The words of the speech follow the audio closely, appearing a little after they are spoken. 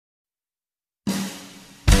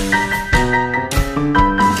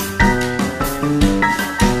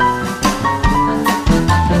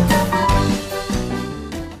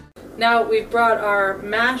now we've brought our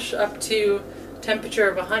mash up to temperature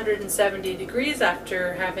of 170 degrees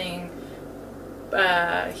after having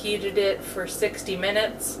heated it for 60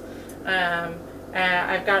 minutes.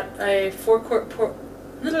 I've got a 4-quart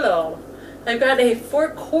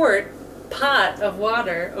pot of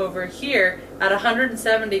water over here at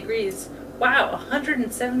 170 degrees. Wow,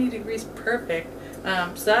 170 degrees, perfect.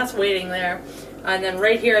 So that's waiting there. And then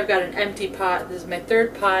right here I've got an empty pot. This is my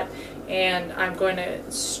third pot, and I'm going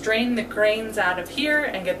to strain the grains out of here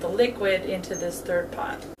and get the liquid into this third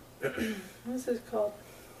pot. What's this called?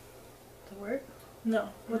 The wort? No.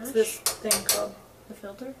 What's this thing called? The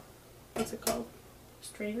filter? What's it called?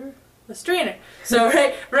 Strainer? The strainer. So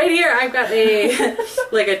right here I've got a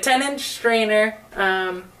like a 10-inch strainer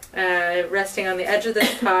resting on the edge of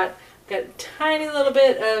this pot. Got a tiny little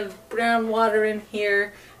bit of brown water in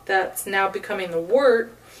here that's now becoming the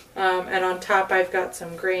wort, and on top I've got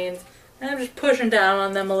some grains, and I'm just pushing down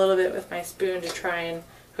on them a little bit with my spoon to try and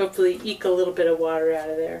hopefully eke a little bit of water out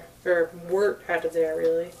of there, or wort out of there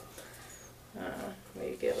really.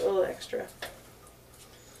 Maybe get a little extra.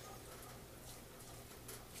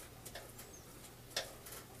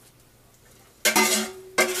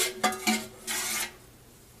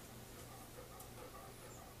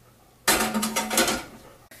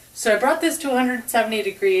 So I brought this to 170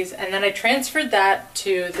 degrees, and then I transferred that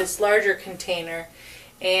to this larger container.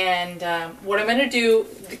 And what I'm going to do,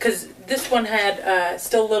 because this one had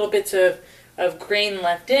still little bits of grain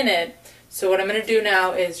left in it, so what I'm going to do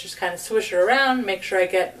now is just kind of swish it around, make sure I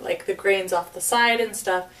get like the grains off the side and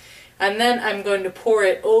stuff, and then I'm going to pour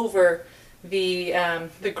it over the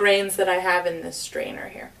grains that I have in this strainer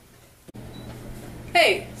here.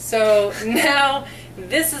 Hey, so now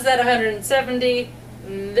this is at 170.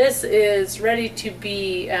 This is ready to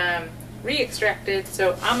be re-extracted,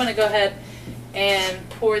 so I'm going to go ahead and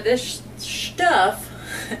pour this stuff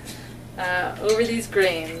over these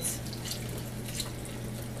grains.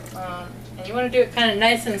 And you want to do it kind of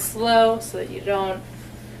nice and slow so that you don't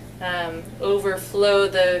overflow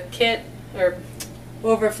the kit or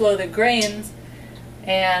overflow the grains,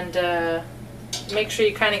 and make sure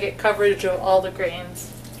you kind of get coverage of all the grains.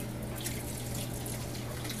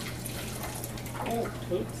 Oh,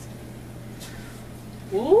 oops.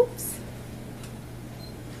 Oops.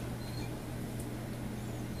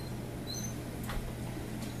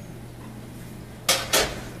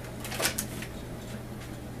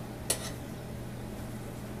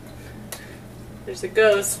 There's a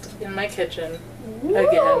ghost in my kitchen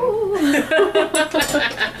again.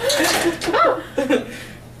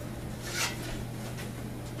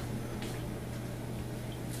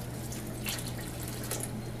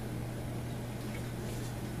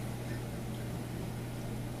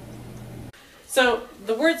 So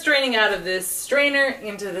the wort's draining out of this strainer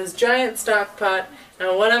into this giant stock pot.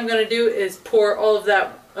 Now what I'm going to do is pour all of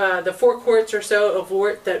that, the 4 quarts or so of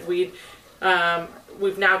wort that we've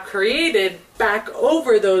now created, back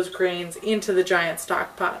over those grains into the giant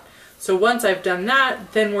stock pot. So once I've done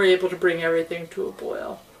that, then we're able to bring everything to a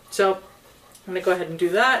boil. So I'm going to go ahead and do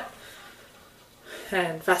that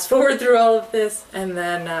and fast forward through all of this, and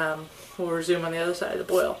then we'll resume on the other side of the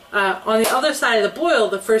boil. On the other side of the boil,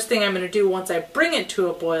 the first thing I'm going to do once I bring it to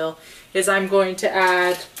a boil is I'm going to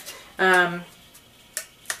add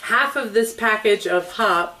half of this package of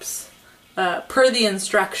hops per the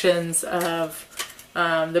instructions of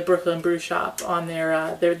the Brooklyn Brewshop on the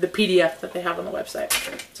PDF that they have on the website.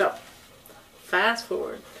 So, fast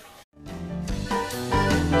forward.